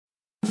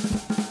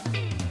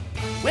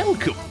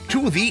Welcome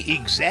to the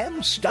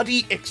Exam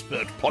Study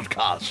Expert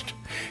Podcast,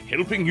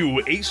 helping you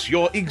ace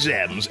your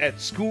exams at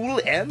school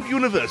and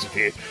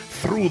university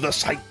through the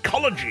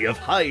psychology of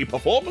high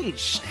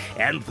performance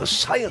and the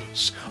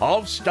science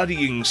of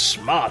studying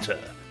smarter,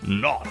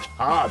 not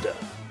harder.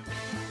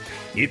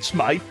 It's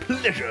my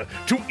pleasure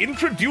to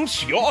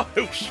introduce your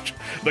host,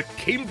 the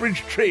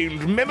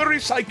Cambridge-trained memory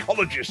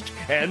psychologist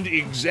and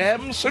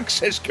exam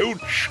success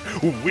coach,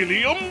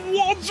 William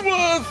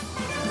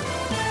Wadsworth.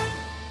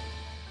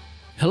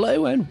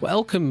 Hello and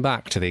welcome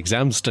back to the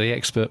Exam Study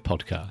Expert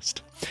Podcast.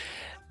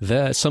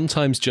 There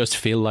sometimes just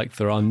feel like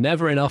there are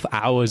never enough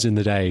hours in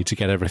the day to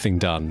get everything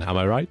done, am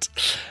I right?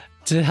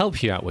 To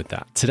help you out with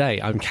that, today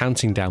I'm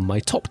counting down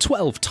my top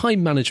 12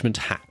 time management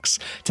hacks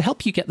to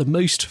help you get the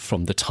most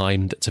from the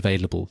time that's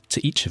available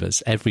to each of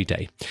us every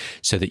day,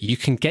 so that you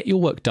can get your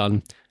work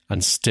done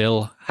and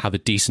still have a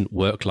decent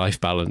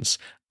work-life balance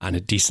and a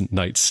decent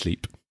night's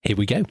sleep. Here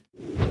we go.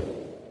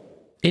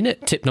 In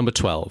at tip number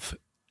 12,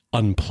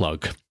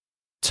 unplug.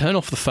 Turn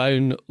off the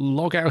phone,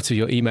 log out of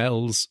your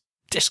emails,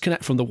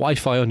 disconnect from the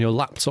Wi-Fi on your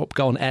laptop,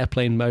 go on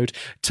airplane mode,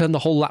 turn the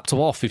whole laptop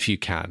off if you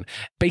can.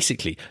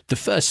 Basically, the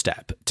first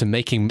step to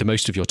making the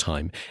most of your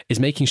time is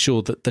making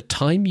sure that the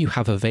time you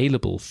have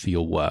available for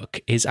your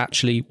work is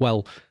actually,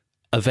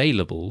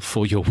 available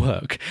for your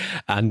work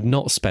and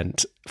not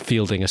spent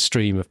fielding a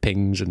stream of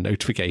pings and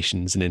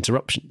notifications and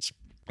interruptions.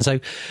 So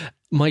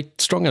my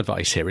strong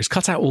advice here is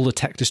cut out all the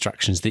tech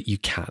distractions that you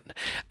can.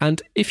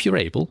 And if you're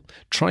able,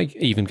 try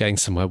even going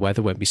somewhere where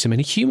there won't be so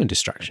many human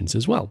distractions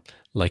as well.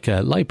 Like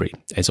a library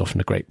is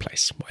often a great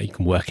place where you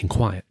can work in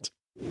quiet.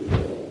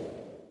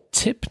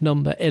 Tip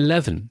number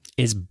 11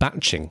 is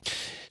batching.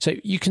 So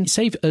you can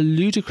save a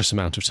ludicrous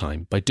amount of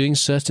time by doing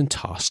certain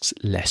tasks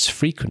less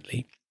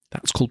frequently.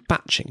 That's called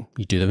batching.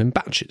 You do them in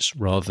batches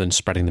rather than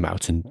spreading them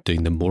out and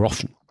doing them more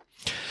often.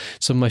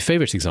 Some of my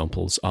favourite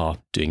examples are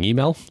doing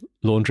email,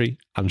 laundry,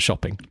 and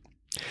shopping.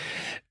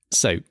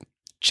 So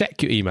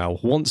check your email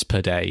once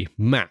per day,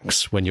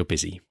 max, when you're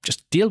busy.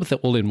 Just deal with it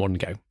all in one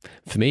go.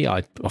 For me,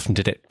 I often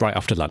did it right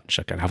after lunch.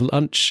 I'd go and have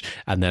lunch,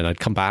 and then I'd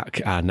come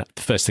back, and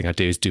the first thing I'd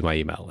do is do my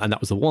email. And that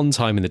was the one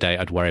time in the day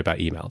I'd worry about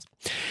emails.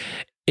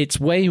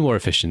 It's way more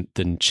efficient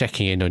than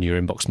checking in on your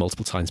inbox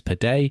multiple times per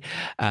day.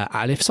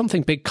 And if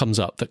something big comes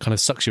up that kind of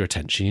sucks your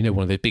attention,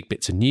 one of the big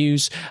bits of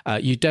news,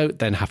 you don't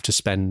then have to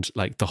spend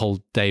like the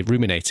whole day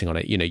ruminating on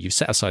it. You've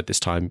set aside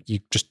this time, you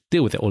just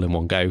deal with it all in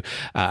one go,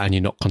 and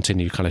you're not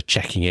continue kind of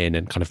checking in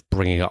and kind of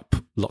bringing up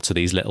lots of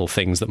these little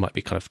things that might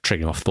be kind of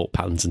triggering off thought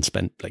patterns and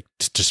spent like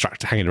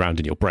hanging around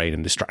in your brain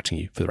and distracting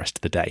you for the rest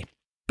of the day.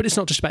 But it's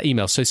not just about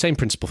emails. So same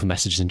principle for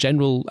messages in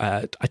general.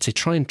 I'd say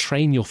try and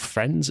train your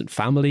friends and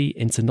family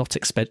into not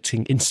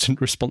expecting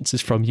instant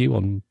responses from you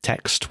on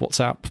text,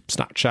 WhatsApp,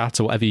 Snapchat,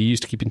 or whatever you use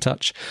to keep in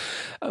touch.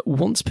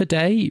 Once per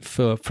day,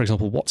 for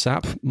example,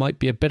 WhatsApp might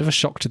be a bit of a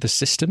shock to the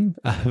system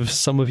of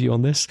some of you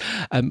on this.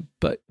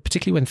 But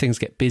particularly when things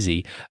get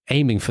busy,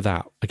 aiming for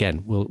that,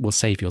 again, will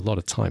save you a lot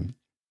of time.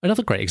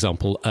 Another great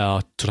example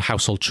are sort of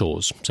household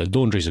chores. So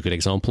laundry is a good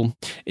example.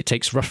 It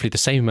takes roughly the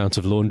same amount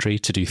of laundry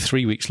to do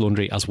 3 weeks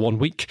laundry as 1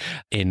 week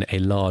in a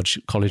large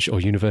college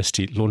or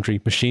university laundry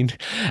machine.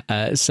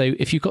 So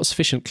if you've got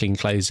sufficient clean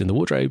clothes in the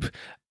wardrobe,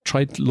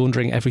 try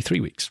laundering every 3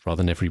 weeks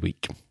rather than every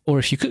week. Or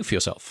if you cook for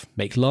yourself,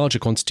 make larger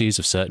quantities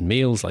of certain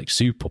meals like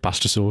soup or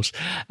pasta sauce,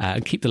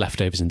 and keep the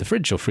leftovers in the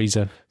fridge or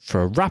freezer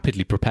for a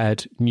rapidly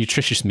prepared,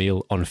 nutritious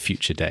meal on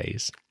future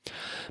days.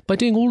 By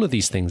doing all of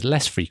these things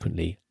less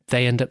frequently,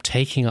 they end up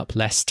taking up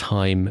less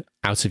time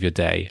out of your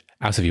day,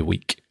 out of your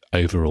week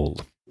overall.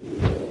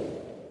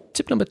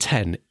 Tip number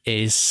 10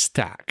 is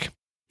stack.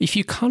 If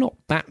you cannot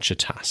batch a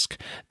task,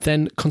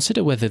 then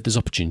consider whether there's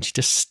opportunity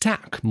to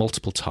stack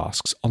multiple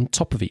tasks on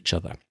top of each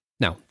other.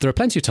 Now, there are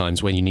plenty of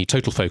times when you need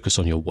total focus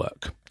on your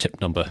work. Tip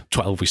number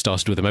 12 we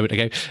started with a moment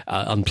ago,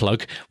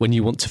 unplug, when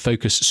you want to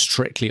focus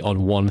strictly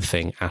on one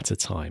thing at a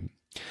time.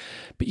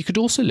 But you could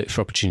also look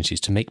for opportunities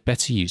to make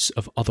better use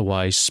of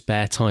otherwise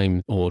spare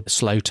time or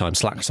slow time,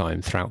 slack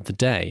time throughout the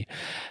day.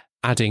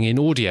 Adding in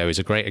audio is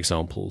a great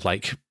example,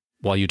 like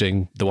while you're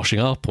doing the washing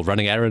up or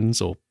running errands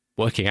or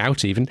working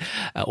out even,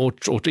 or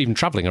even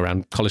traveling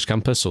around college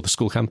campus or the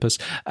school campus,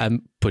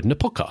 put in a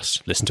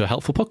podcast, listen to a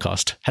helpful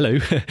podcast. Hello.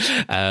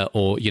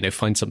 Or,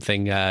 find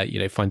something,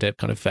 find a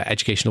kind of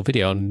educational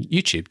video on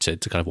YouTube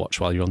to kind of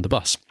watch while you're on the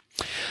bus.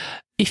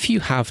 If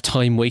you have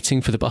time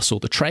waiting for the bus or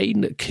the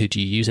train, could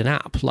you use an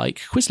app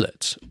like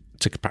Quizlet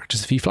to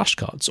practice a few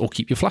flashcards, or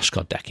keep your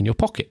flashcard deck in your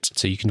pocket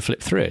so you can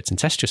flip through it and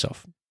test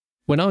yourself?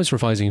 When I was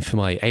revising for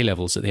my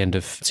A-levels at the end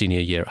of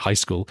senior year at high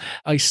school,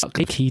 I stuck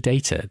key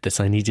data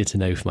that I needed to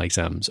know for my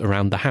exams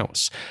around the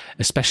house,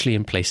 especially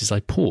in places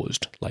I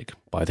paused, like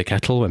by the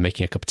kettle when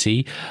making a cup of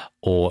tea,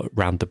 or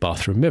round the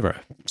bathroom mirror,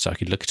 so I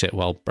could look at it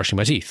while brushing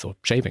my teeth or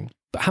shaving.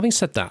 But having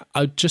said that,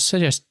 I would just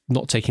suggest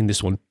not taking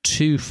this one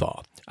too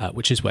far,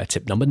 which is where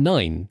tip number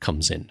 9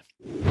 comes in.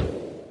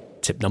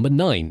 Tip number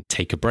 9,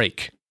 take a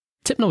break.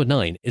 Tip number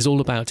 9 is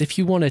all about if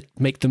you want to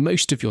make the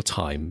most of your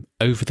time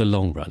over the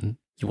long run,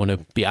 You want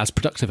to be as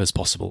productive as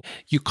possible.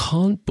 You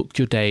can't book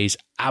your days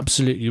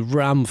absolutely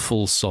ram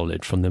full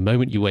solid from the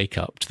moment you wake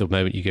up to the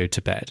moment you go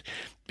to bed,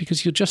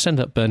 because you'll just end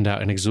up burned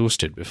out and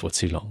exhausted before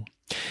too long.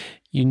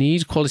 You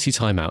need quality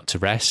time out to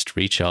rest,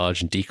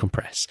 recharge, and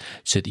decompress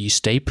so that you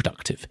stay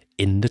productive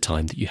in the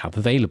time that you have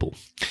available.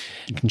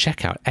 You can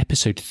check out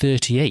episode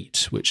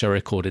 38, which I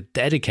recorded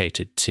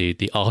dedicated to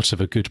the art of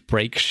a good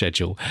break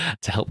schedule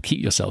to help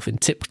keep yourself in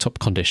tip-top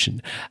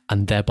condition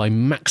and thereby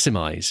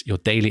maximize your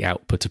daily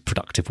output of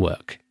productive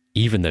work.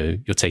 Even though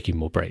you're taking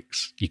more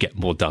breaks, you get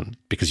more done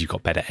because you've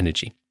got better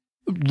energy.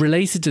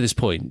 Related to this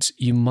point,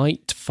 you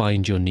might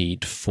find your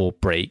need for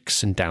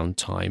breaks and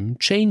downtime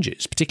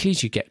changes, particularly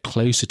as you get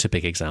closer to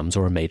big exams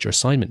or a major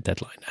assignment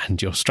deadline and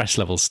your stress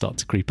levels start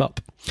to creep up.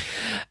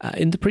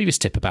 In the previous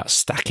tip about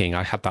stacking,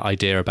 I had that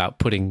idea about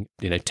putting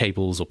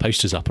tables or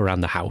posters up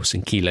around the house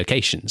in key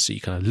locations so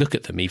you kind of look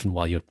at them even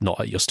while you're not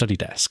at your study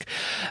desk.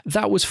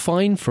 That was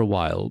fine for a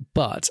while,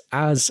 but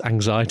as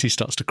anxiety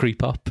starts to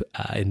creep up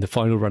in the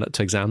final run-up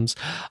to exams,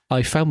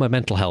 I found my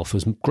mental health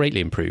was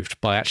greatly improved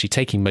by actually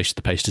taking most of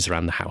the posters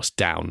around the house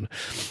down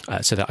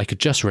so that I could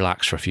just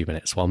relax for a few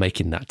minutes while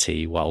making that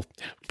tea, while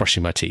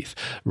brushing my teeth,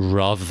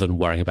 rather than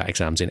worrying about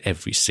exams in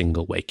every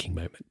single waking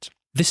moment.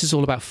 This is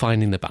all about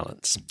finding the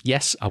balance.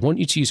 Yes, I want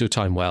you to use your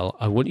time well.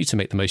 I want you to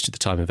make the most of the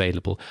time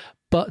available,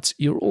 but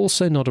you're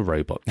also not a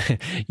robot.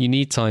 You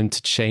need time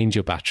to change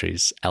your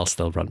batteries, else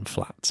they'll run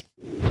flat.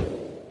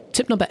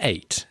 Tip number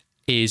 8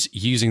 is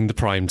using the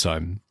prime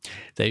time.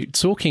 So,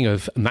 talking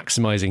of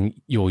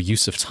maximizing your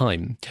use of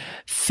time,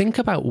 think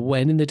about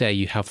when in the day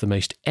you have the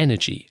most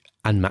energy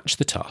and match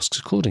the tasks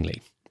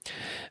accordingly.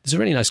 There's a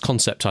really nice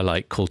concept I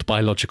like called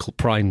biological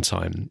prime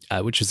time,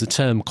 which is a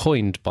term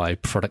coined by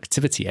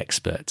productivity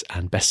expert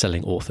and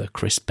best-selling author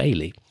Chris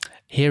Bailey.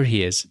 Here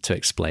he is to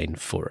explain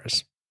for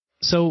us.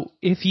 So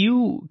if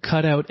you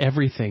cut out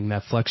everything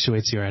that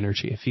fluctuates your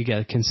energy, if you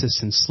get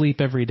consistent sleep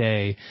every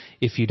day,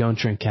 if you don't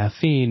drink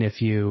caffeine,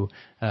 if you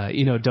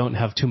don't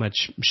have too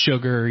much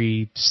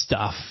sugary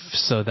stuff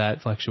so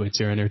that fluctuates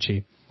your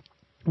energy,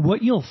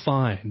 what you'll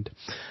find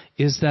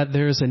is that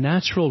there's a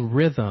natural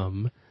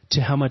rhythm to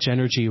how much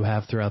energy you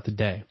have throughout the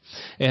day.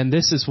 And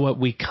this is what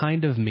we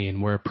kind of mean.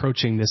 We're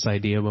approaching this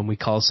idea when we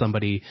call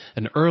somebody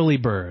an early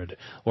bird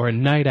or a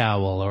night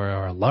owl or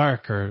a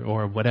lark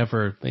or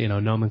whatever,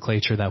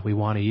 nomenclature that we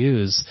want to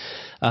use.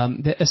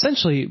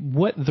 Essentially,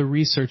 what the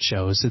research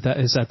shows is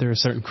that there are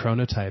certain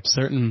chronotypes,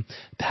 certain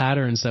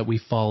patterns that we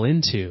fall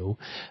into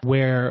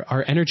where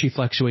our energy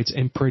fluctuates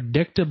in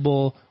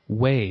predictable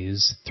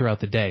ways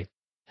throughout the day.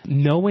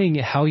 Knowing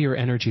how your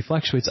energy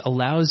fluctuates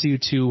allows you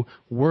to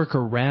work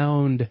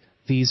around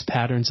these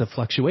patterns of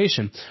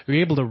fluctuation.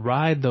 You're able to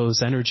ride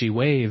those energy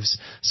waves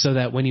so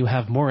that when you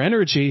have more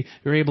energy,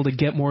 you're able to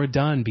get more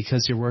done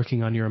because you're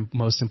working on your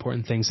most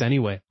important things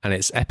anyway. And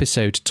it's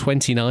episode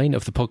 29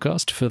 of the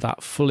podcast for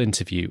that full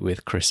interview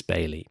with Chris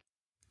Bailey.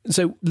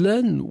 So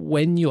learn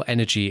when your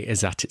energy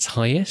is at its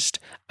highest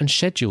and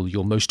schedule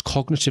your most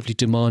cognitively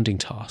demanding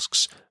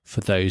tasks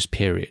for those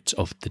periods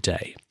of the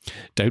day.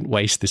 Don't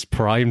waste this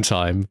prime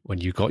time when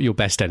you've got your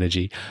best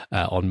energy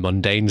on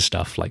mundane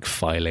stuff like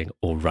filing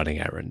or running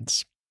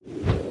errands.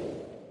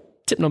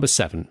 Tip number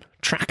 7,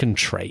 track and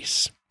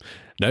trace.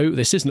 No,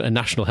 this isn't a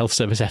National Health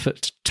Service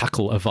effort to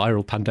tackle a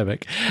viral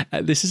pandemic.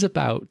 This is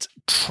about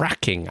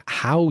tracking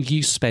how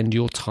you spend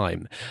your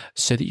time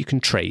so that you can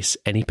trace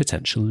any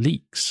potential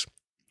leaks.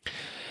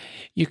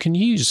 You can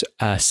use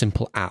a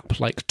simple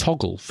app like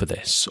Toggle for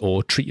this,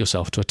 or treat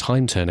yourself to a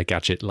time turner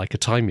gadget like a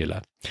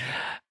Timula.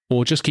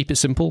 Or just keep it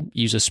simple,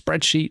 use a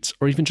spreadsheet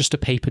or even just a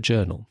paper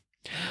journal.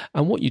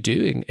 And what you're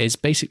doing is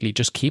basically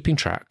just keeping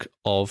track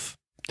of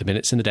the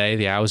minutes in the day,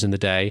 the hours in the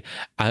day,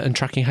 and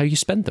tracking how you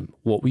spend them.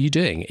 What were you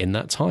doing in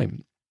that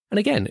time? And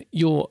again,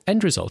 your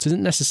end result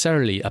isn't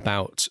necessarily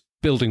about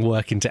building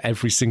work into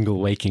every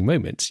single waking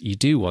moment. You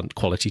do want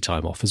quality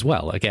time off as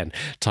well. Again,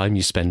 time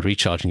you spend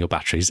recharging your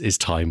batteries is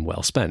time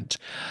well spent.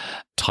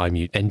 Time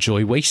you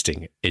enjoy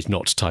wasting is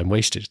not time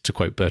wasted, to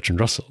quote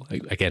Bertrand Russell.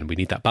 Again, we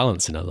need that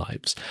balance in our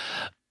lives.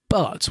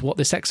 But what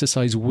this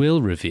exercise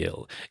will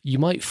reveal, you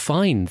might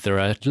find there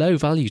are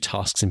low-value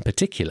tasks in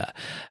particular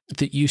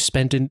that you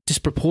spend a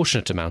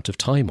disproportionate amount of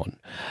time on.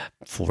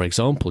 For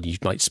example, you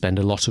might spend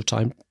a lot of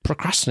time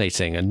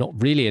procrastinating and not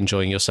really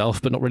enjoying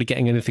yourself, but not really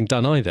getting anything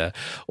done either,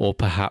 or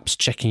perhaps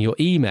checking your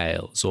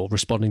emails or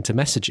responding to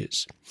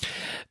messages.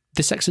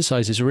 This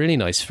exercise is really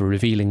nice for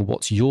revealing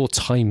what your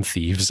time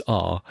thieves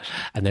are.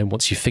 And then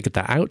once you've figured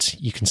that out,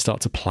 you can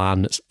start to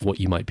plan what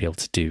you might be able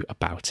to do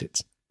about it.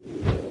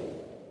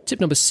 Tip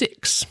number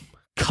 6,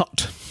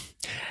 cut.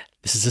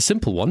 This is a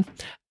simple one,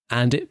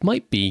 and it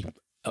might be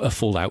a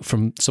fallout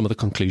from some of the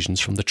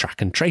conclusions from the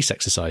track and trace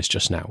exercise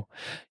just now.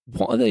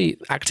 What are the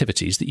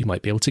activities that you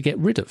might be able to get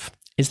rid of?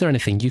 Is there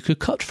anything you could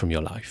cut from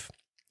your life?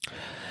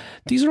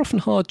 These are often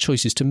hard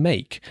choices to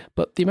make,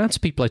 but the amount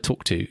of people I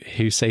talk to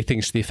who say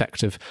things to the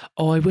effect of,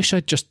 oh, I wish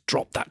I'd just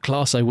dropped that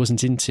class I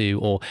wasn't into,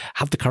 or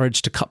had the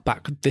courage to cut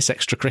back this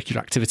extracurricular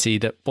activity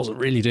that wasn't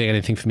really doing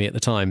anything for me at the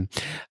time,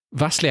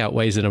 vastly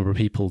outweighs the number of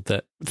people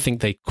that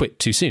think they quit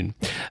too soon.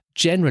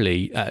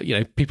 Generally,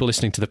 people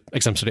listening to the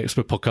Exam Study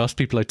Expert podcast,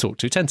 people I talk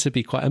to tend to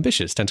be quite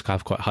ambitious, tend to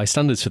have quite high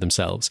standards for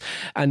themselves.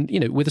 And,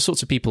 we're the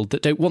sorts of people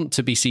that don't want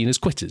to be seen as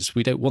quitters.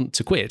 We don't want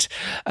to quit.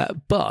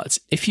 But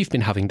if you've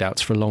been having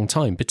doubts for a long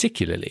time,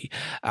 particularly,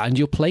 and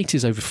your plate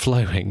is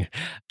overflowing,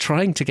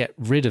 trying to get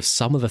rid of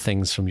some of the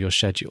things from your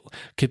schedule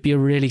could be a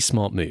really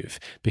smart move,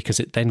 because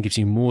it then gives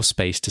you more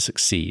space to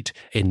succeed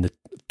in the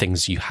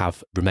things you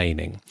have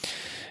remaining.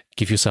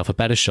 Give yourself a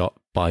better shot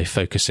by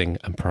focusing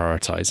and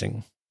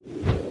prioritizing.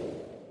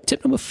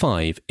 Tip number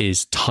 5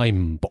 is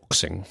time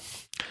boxing.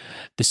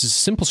 This is a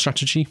simple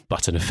strategy,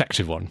 but an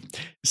effective one.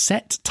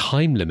 Set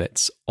time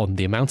limits on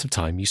the amount of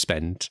time you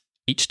spend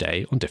each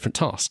day on different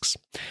tasks.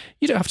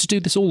 You don't have to do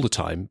this all the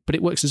time, but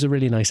it works as a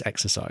really nice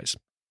exercise.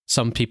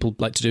 Some people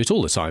like to do it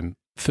all the time.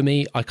 For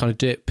me, I kind of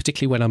do it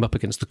particularly when I'm up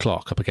against the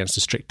clock, up against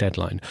a strict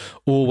deadline,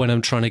 or when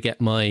I'm trying to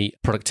get my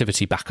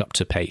productivity back up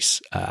to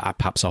pace,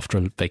 perhaps after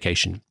a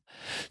vacation.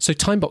 So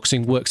time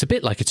boxing works a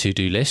bit like a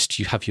to-do list.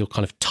 You have your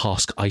kind of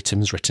task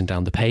items written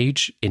down the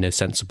page in a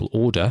sensible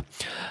order,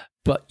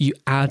 but you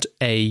add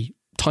a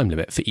time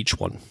limit for each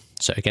one.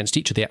 So against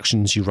each of the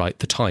actions, you write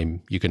the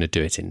time you're going to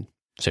do it in.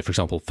 So for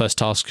example, first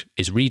task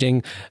is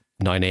reading,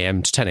 9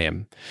 a.m. to 10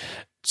 a.m.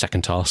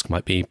 Second task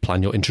might be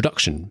plan your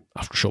introduction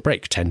after a short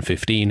break,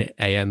 10:15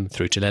 a.m.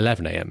 through till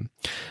 11 a.m.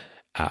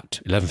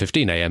 At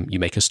 11:15 a.m., you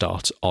make a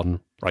start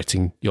on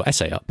writing your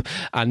essay up,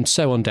 and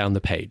so on down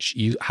the page.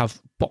 You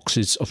have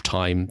boxes of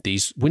time,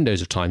 these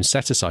windows of time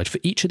set aside for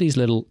each of these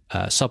little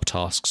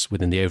subtasks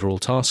within the overall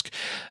task,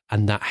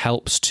 and that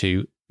helps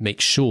to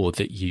make sure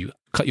that you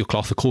cut your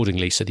cloth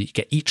accordingly so that you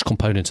get each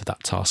component of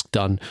that task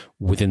done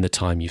within the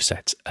time you've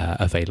set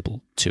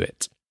available to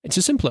it. It's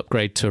a simple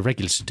upgrade to a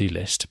regular to-do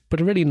list, but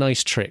a really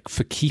nice trick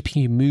for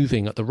keeping you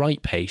moving at the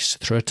right pace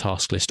through a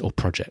task list or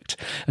project.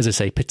 As I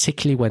say,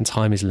 particularly when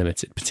time is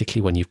limited,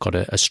 particularly when you've got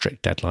a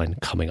strict deadline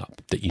coming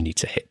up that you need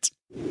to hit.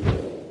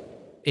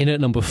 In at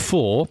number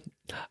 4,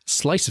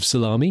 slice of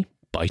salami,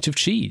 bite of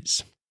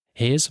cheese.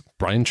 Here's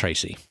Brian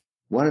Tracy.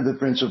 One of the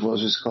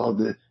principles is called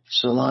the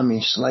salami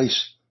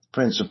slice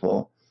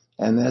principle,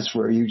 and that's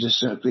where you just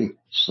simply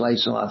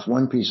slice off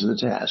one piece of the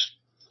task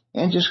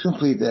and just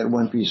complete that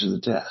one piece of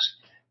the task.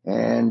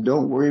 And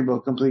don't worry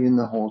about completing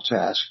the whole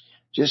task.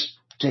 Just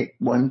take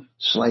one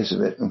slice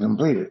of it and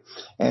complete it.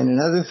 And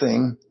another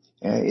thing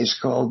is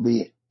called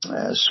the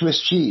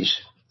Swiss cheese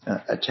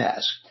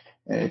task.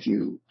 And if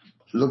you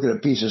look at a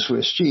piece of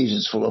Swiss cheese,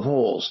 it's full of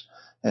holes.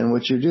 And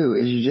what you do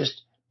is you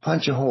just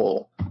punch a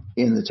hole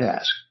in the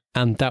task.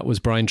 And that was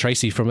Brian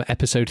Tracy from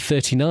episode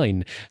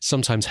 39,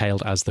 sometimes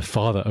hailed as the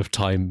father of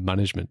time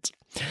management.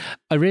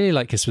 I really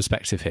like his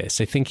perspective here.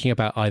 So thinking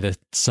about either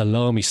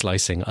salami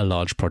slicing a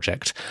large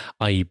project,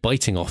 i.e.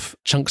 biting off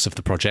chunks of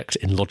the project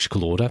in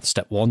logical order,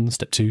 step 1,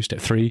 step 2, step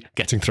 3,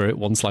 getting through it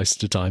one slice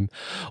at a time.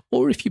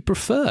 Or if you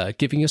prefer,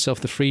 giving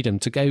yourself the freedom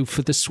to go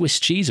for the Swiss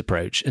cheese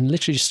approach and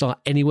literally start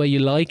anywhere you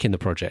like in the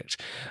project.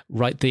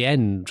 Right at the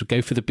end,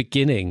 go for the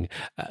beginning,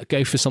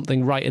 go for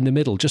something right in the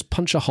middle. Just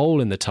punch a hole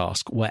in the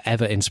task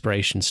wherever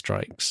inspiration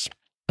strikes.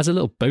 As a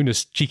little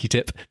bonus cheeky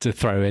tip to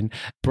throw in,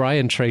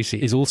 Brian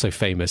Tracy is also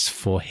famous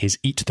for his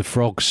eat the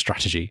frog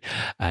strategy,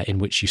 in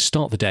which you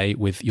start the day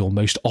with your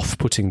most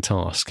off-putting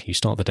task. You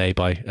start the day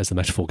by, as the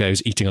metaphor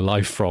goes, eating a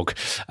live frog,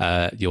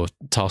 your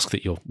task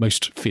that you're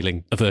most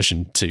feeling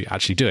aversion to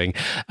actually doing,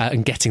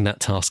 and getting that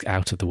task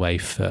out of the way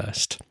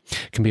first.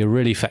 It can be a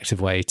really effective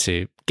way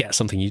to get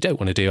something you don't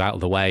want to do out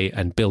of the way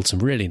and build some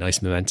really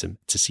nice momentum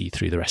to see you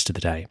through the rest of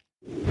the day.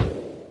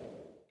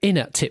 In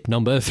at tip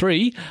number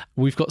 3,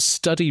 we've got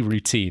study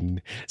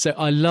routine. So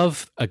I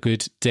love a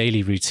good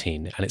daily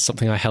routine, and it's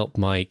something I help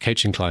my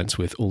coaching clients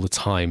with all the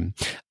time.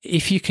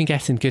 If you can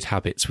get in good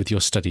habits with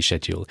your study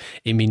schedule,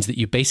 it means that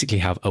you basically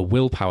have a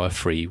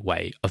willpower-free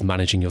way of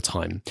managing your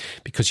time,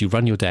 because you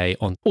run your day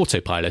on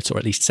autopilot, or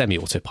at least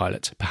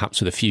semi-autopilot,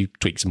 perhaps with a few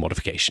tweaks and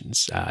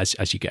modifications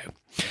as you go.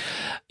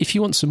 If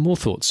you want some more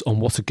thoughts on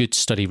what a good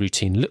study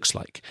routine looks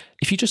like,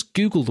 if you just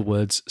Google the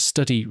words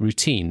study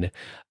routine,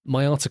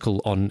 my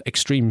article on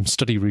extreme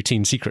study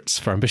routine secrets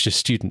for ambitious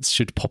students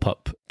should pop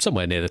up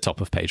somewhere near the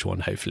top of page 1,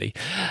 hopefully.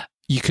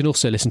 You can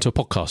also listen to a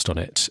podcast on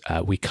it.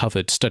 We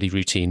covered study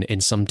routine in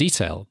some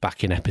detail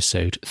back in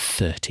episode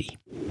 30.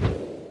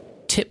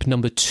 Tip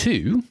number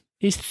 2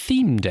 is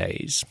theme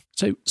days.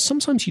 So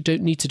sometimes you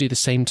don't need to do the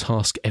same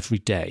task every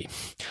day.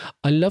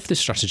 I love this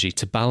strategy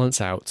to balance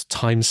out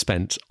time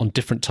spent on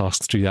different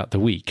tasks throughout the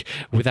week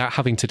without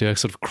having to do a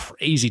sort of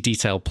crazy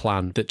detailed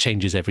plan that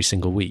changes every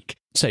single week.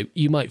 So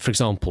you might, for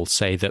example,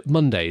 say that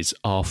Mondays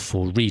are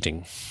for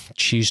reading,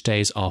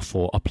 Tuesdays are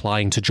for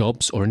applying to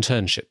jobs or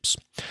internships,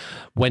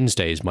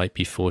 Wednesdays might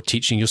be for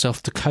teaching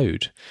yourself to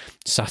code,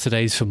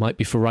 Saturdays might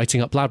be for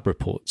writing up lab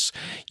reports.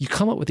 You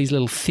come up with these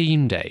little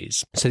theme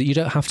days so that you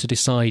don't have to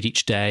decide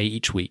each day,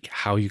 each week,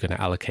 how you're going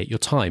to allocate your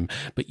time,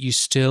 but you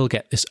still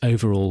get this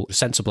overall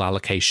sensible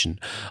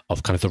allocation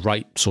of kind of the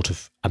right sort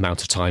of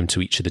amount of time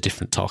to each of the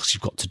different tasks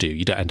you've got to do.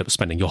 You don't end up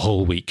spending your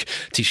whole week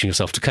teaching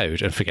yourself to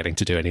code and forgetting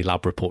to do any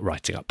lab report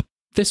writing up.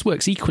 This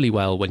works equally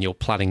well when you're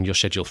planning your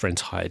schedule for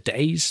entire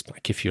days,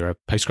 like if you're a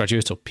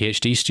postgraduate or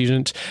PhD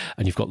student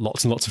and you've got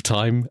lots and lots of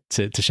time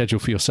to schedule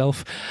for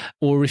yourself,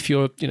 or if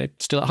you're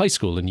still at high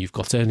school and you've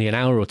got only an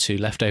hour or two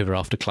left over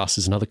after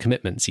classes and other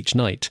commitments each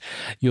night.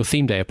 Your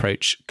theme day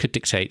approach could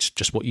dictate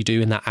just what you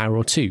do in that hour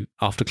or two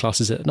after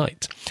classes at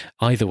night.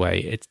 Either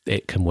way,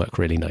 it can work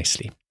really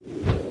nicely.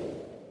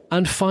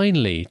 And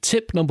finally,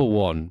 tip number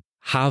 1,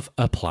 have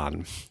a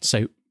plan.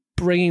 So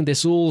bringing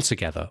this all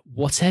together,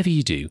 whatever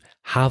you do,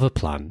 have a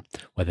plan,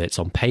 whether it's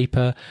on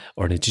paper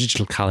or in a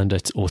digital calendar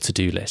or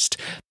to-do list.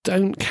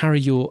 Don't carry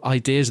your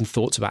ideas and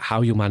thoughts about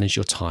how you'll manage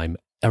your time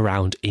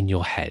around in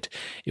your head.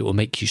 It will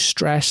make you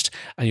stressed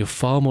and you're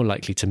far more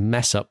likely to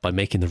mess up by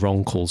making the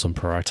wrong calls on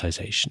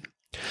prioritization.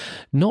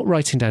 Not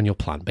writing down your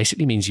plan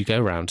basically means you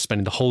go around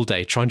spending the whole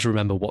day trying to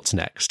remember what's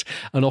next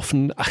and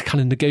often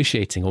kind of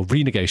negotiating or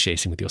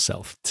renegotiating with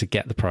yourself to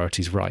get the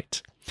priorities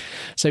right.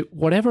 So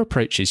whatever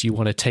approaches you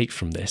want to take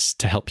from this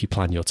to help you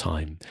plan your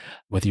time,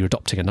 whether you're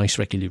adopting a nice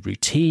regular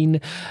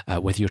routine,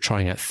 whether you're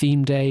trying out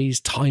theme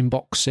days, time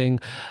boxing,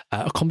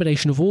 a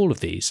combination of all of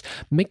these,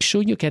 make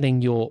sure you're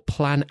getting your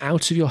plan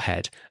out of your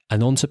head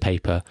and onto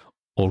paper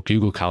or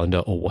Google Calendar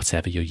or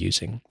whatever you're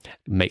using.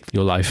 Make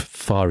your life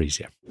far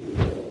easier.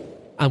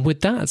 And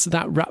with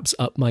that wraps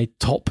up my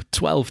top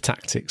 12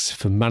 tactics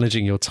for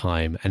managing your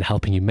time and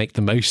helping you make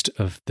the most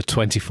of the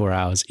 24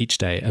 hours each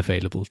day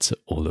available to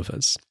all of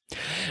us.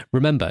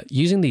 Remember,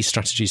 using these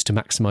strategies to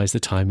maximize the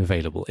time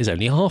available is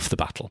only half the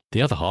battle.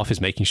 The other half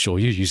is making sure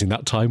you're using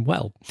that time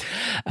well.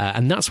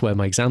 And that's where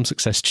my exam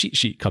success cheat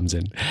sheet comes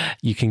in.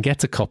 You can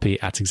get a copy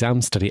at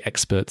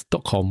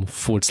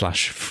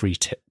examstudyexpert.com/free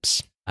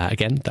tips.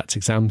 Again, that's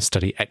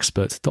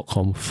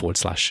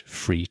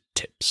examstudyexpert.com/free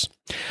tips.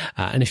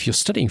 And if you're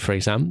studying for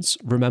exams,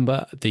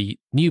 remember the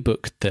new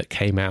book that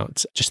came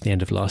out just at the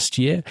end of last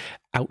year,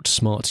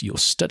 Outsmart Your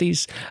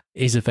Studies,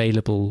 is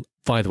available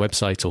via the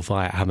website or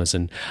via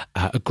Amazon.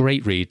 A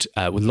great read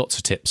with lots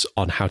of tips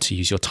on how to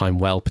use your time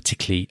well,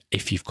 particularly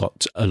if you've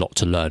got a lot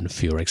to learn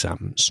for your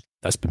exams.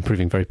 That's been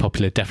proving very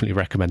popular. Definitely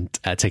recommend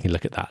taking a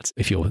look at that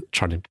if you're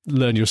trying to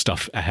learn your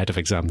stuff ahead of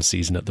exam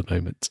season at the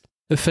moment.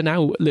 For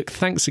now, look,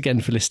 thanks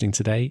again for listening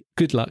today.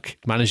 Good luck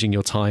managing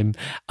your time.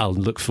 I'll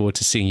look forward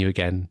to seeing you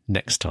again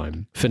next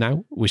time. For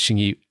now, wishing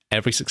you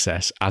every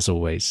success, as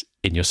always,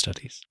 in your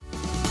studies.